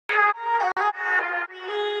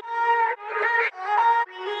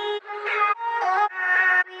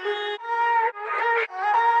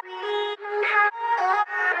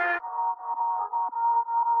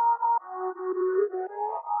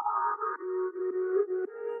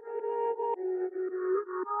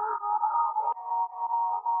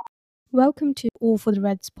Welcome to All for the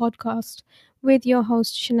Reds podcast with your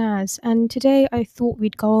host Shanaz. And today I thought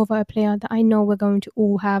we'd go over a player that I know we're going to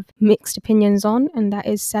all have mixed opinions on, and that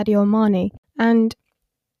is Sadio Mane. And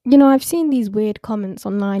I've seen these weird comments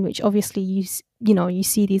online, which obviously you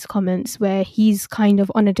see these comments where he's kind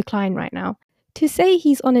of on a decline right now. To say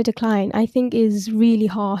he's on a decline, I think is really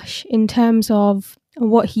harsh in terms of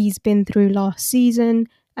what he's been through last season.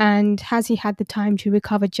 And has he had the time to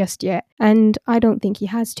recover just yet? And I don't think he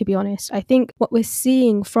has, to be honest. I think what we're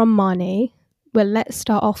seeing from Mane, well, let's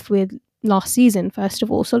start off with last season, first of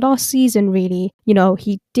all. So last season, really,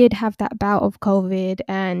 he did have that bout of COVID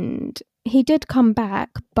and he did come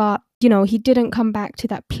back, but, he didn't come back to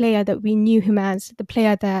that player that we knew him as, the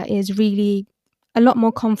player that is really a lot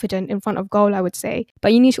more confident in front of goal, I would say.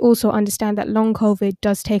 But you need to also understand that long COVID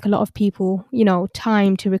does take a lot of people,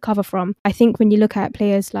 time to recover from. I think when you look at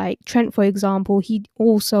players like Trent, for example, he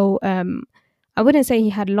also, I wouldn't say he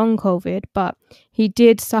had long COVID, but he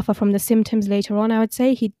did suffer from the symptoms later on, I would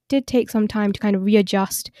say. He did take some time to kind of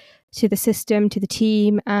readjust to the system, to the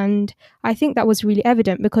team. And I think that was really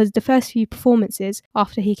evident because the first few performances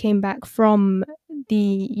after he came back from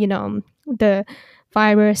the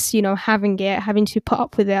virus, having to put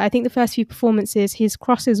up with it. I think the first few performances, his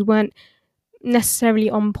crosses weren't necessarily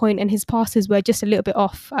on point and his passes were just a little bit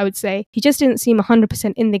off, I would say. He just didn't seem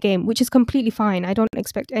 100% in the game, which is completely fine. I don't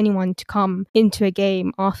expect anyone to come into a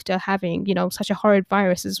game after having, such a horrid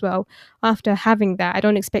virus as well. After having that, I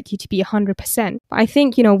don't expect you to be 100%. But I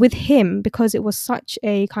think, with him, because it was such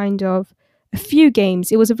a kind of a few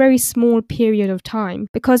games, it was a very small period of time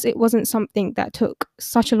because it wasn't something that took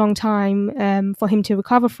such a long time for him to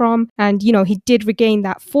recover from. And, he did regain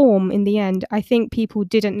that form in the end. I think people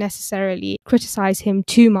didn't necessarily criticize him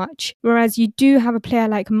too much. Whereas you do have a player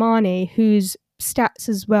like Mane whose stats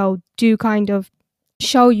as well do kind of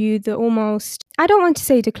show you the almost, I don't want to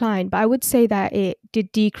say decline, but I would say that it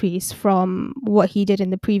did decrease from what he did in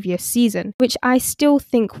the previous season, which I still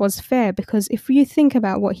think was fair because if you think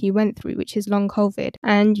about what he went through, which is long COVID,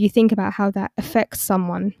 and you think about how that affects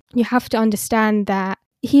someone, you have to understand that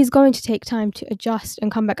he's going to take time to adjust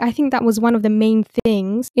and come back. I think that was one of the main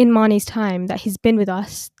things in Mane's time that he's been with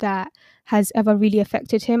us that has ever really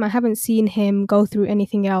affected him. I haven't seen him go through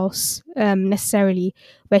anything else necessarily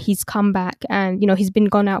where he's come back and, he's been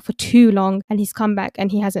gone out for too long and he's come back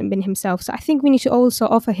and he hasn't been himself. So I think we need to also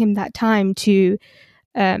offer him that time to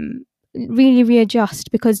really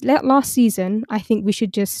readjust because last season, I think we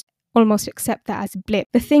should just almost accept that as a blip.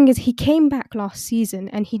 The thing is, he came back last season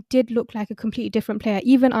and he did look like a completely different player.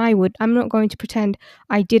 Even I would. I'm not going to pretend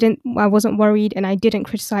I wasn't worried and I didn't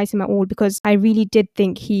criticize him at all because I really did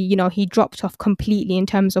think he dropped off completely in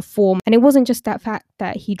terms of form. And it wasn't just that fact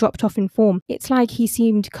that he dropped off in form. It's like he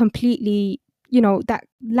seemed completely that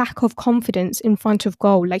lack of confidence in front of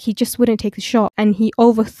goal. Like he just wouldn't take the shot and he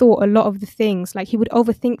overthought a lot of the things. Like he would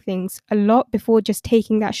overthink things a lot before just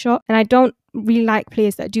taking that shot. And I don't really like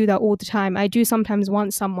players that do that all the time. I do sometimes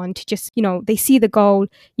want someone to just, they see the goal,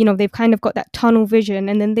 they've kind of got that tunnel vision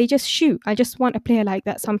and then they just shoot. I just want a player like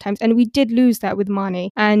that sometimes. And we did lose that with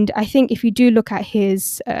Mane. And I think if you do look at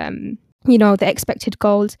his the expected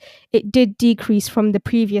goals, it did decrease from the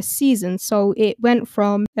previous season. So it went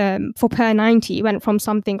from, for per 90, it went from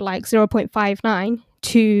something like 0.59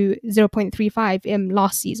 to 0.35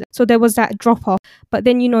 last season. So there was that drop off. But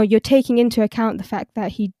then, you're taking into account the fact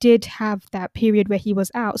that he did have that period where he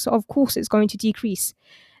was out. So of course it's going to decrease.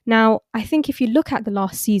 Now, I think if you look at the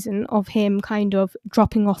last season of him kind of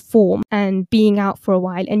dropping off form and being out for a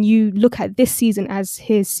while, and you look at this season as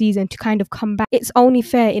his season to kind of come back, it's only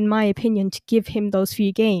fair, in my opinion, to give him those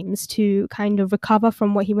few games to kind of recover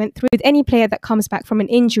from what he went through. With any player that comes back from an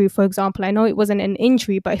injury, for example, I know it wasn't an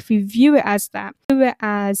injury, but if you view it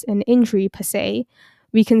as an injury per se,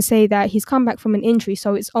 we can say that he's come back from an injury,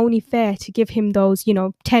 so it's only fair to give him those,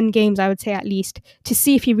 10 games, I would say at least, to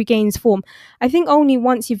see if he regains form. I think only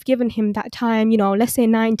once you've given him that time, let's say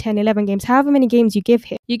 9, 10, 11 games, however many games you give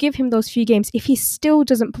him those few games. If he still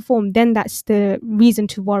doesn't perform, then that's the reason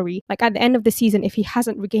to worry. Like at the end of the season, if he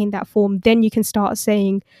hasn't regained that form, then you can start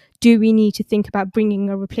saying, do we need to think about bringing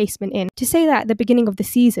a replacement in? To say that at the beginning of the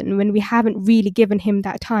season, when we haven't really given him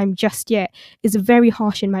that time just yet, is very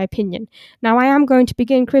harsh in my opinion. Now, I am going to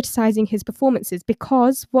begin criticizing his performances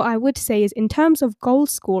because what I would say is in terms of goal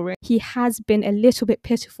scoring, he has been a little bit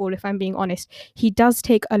pitiful, if I'm being honest. He does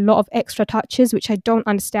take a lot of extra touches, which I don't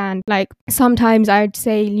understand. Like sometimes I'd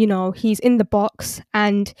say, he's in the box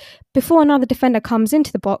and before another defender comes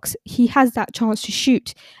into the box, he has that chance to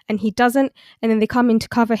shoot and he doesn't. And then they come in to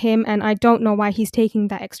cover him. And I don't know why he's taking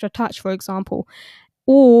that extra touch, for example.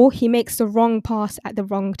 or he makes the wrong pass at the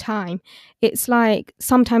wrong time. It's like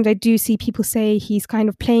sometimes I do see people say he's kind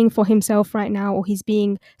of playing for himself right now, or he's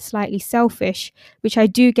being slightly selfish, which I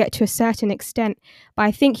do get to a certain extent. But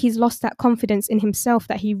I think he's lost that confidence in himself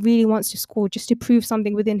that he really wants to score just to prove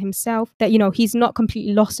something within himself that, he's not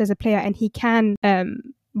completely lost as a player and he can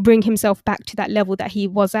bring himself back to that level that he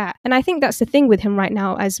was at. And I think that's the thing with him right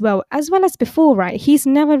now as well as before, right? He's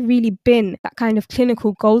never really been that kind of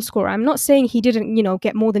clinical goal scorer. I'm not saying he didn't,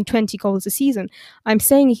 get more than 20 goals a season. I'm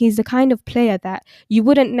saying he's the kind of player that you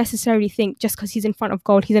wouldn't necessarily think just because he's in front of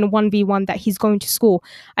goal, he's in a 1v1 that he's going to score.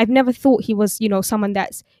 I've never thought he was, someone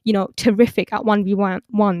that's, terrific at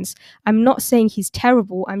 1v1s. I'm not saying he's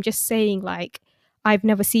terrible. I'm just saying like I've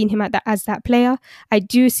never seen him as that player. I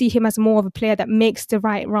do see him as more of a player that makes the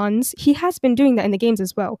right runs. He has been doing that in the games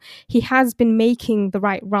as well. He has been making the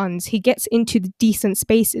right runs. He gets into the decent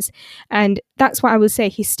spaces. And that's what I would say.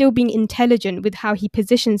 He's still being intelligent with how he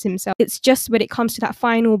positions himself. It's just when it comes to that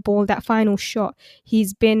final ball, that final shot,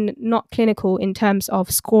 he's been not clinical in terms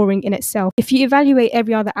of scoring in itself. If you evaluate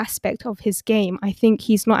every other aspect of his game, I think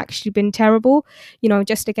he's not actually been terrible.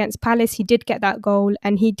 Just against Palace, he did get that goal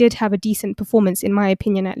and he did have a decent performance in my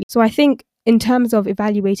opinion at least. So I think in terms of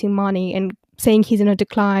evaluating Mane and saying he's in a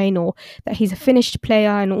decline or that he's a finished player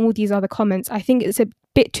and all these other comments, I think it's a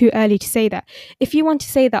bit too early to say that. If you want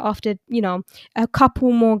to say that after, a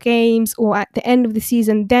couple more games or at the end of the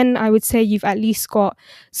season, then I would say you've at least got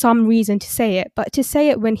some reason to say it. But to say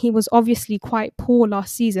it when he was obviously quite poor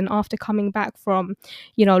last season after coming back from,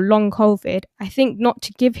 long COVID, I think not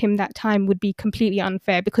to give him that time would be completely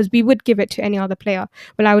unfair because we would give it to any other player.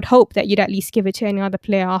 Well, I would hope that you'd at least give it to any other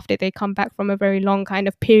player after they come back from a very long kind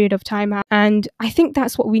of period of time out. And I think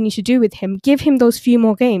that's what we need to do with him. Give him those few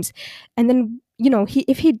more games. And then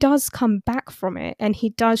if he does come back from it and he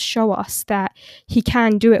does show us that he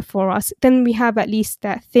can do it for us, then we have at least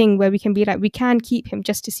that thing where we can be like, we can keep him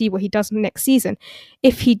just to see what he does next season.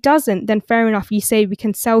 If he doesn't, then fair enough. You say we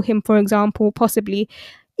can sell him, for example, possibly.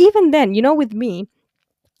 Even then, with me,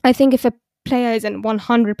 I think if a player isn't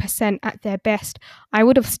 100% at their best, I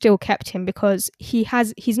would have still kept him because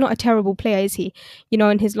he's not a terrible player, is he?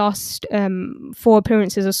 In his last 4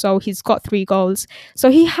 appearances or so, he's got 3 goals. So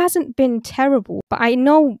he hasn't been terrible. But I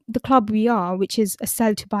know the club we are, which is a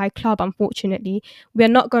sell to buy club, unfortunately, we're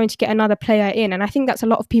not going to get another player in. And I think that's a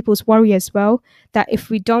lot of people's worry as well, that if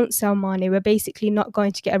we don't sell Mane, we're basically not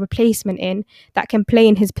going to get a replacement in that can play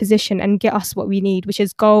in his position and get us what we need, which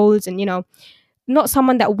is goals and, not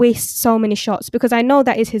someone that wastes so many shots, because I know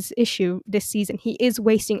that is his issue this season. He is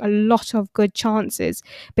wasting a lot of good chances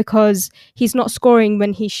because he's not scoring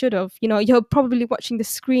when he should have. You're probably watching the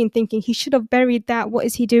screen thinking he should have buried that. What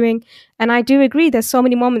is he doing? And I do agree. There's so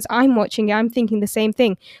many moments I'm watching it, I'm thinking the same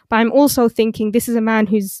thing. But I'm also thinking this is a man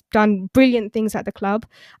who's done brilliant things at the club.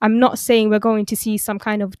 I'm not saying we're going to see some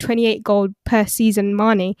kind of 28 goal per season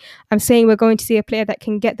Mane. I'm saying we're going to see a player that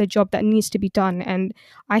can get the job that needs to be done. And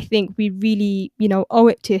I think we really, owe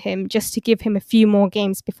it to him just to give him a few more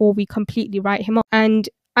games before we completely write him off. And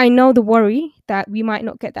I know the worry that we might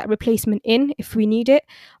not get that replacement in if we need it,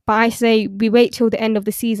 but I say we wait till the end of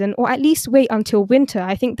the season, or at least wait until winter.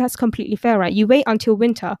 I think that's completely fair, right? You wait until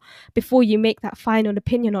winter before you make that final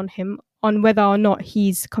opinion on him, on whether or not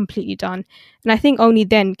he's completely done. And I think only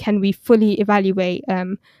then can we fully evaluate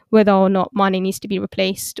whether or not Mane needs to be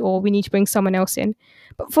replaced or we need to bring someone else in.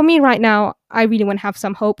 But for me right now, I really want to have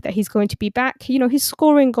some hope that he's going to be back. He's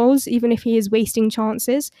scoring goals even if he is wasting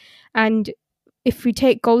chances. And if we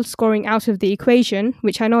take goal scoring out of the equation,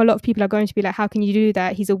 which I know a lot of people are going to be like, how can you do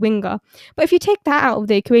that? He's a winger. But if you take that out of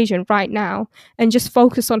the equation right now and just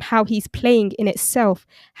focus on how he's playing in itself,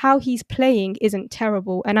 how he's playing isn't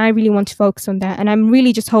terrible. And I really want to focus on that. And I'm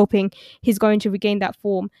really just hoping he's going to regain that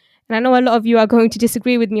form. And I know a lot of you are going to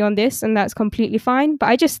disagree with me on this, and that's completely fine. But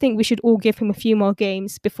I just think we should all give him a few more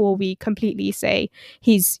games before we completely say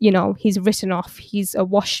he's written off. He's a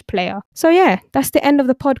washed player. So yeah, that's the end of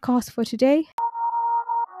the podcast for today.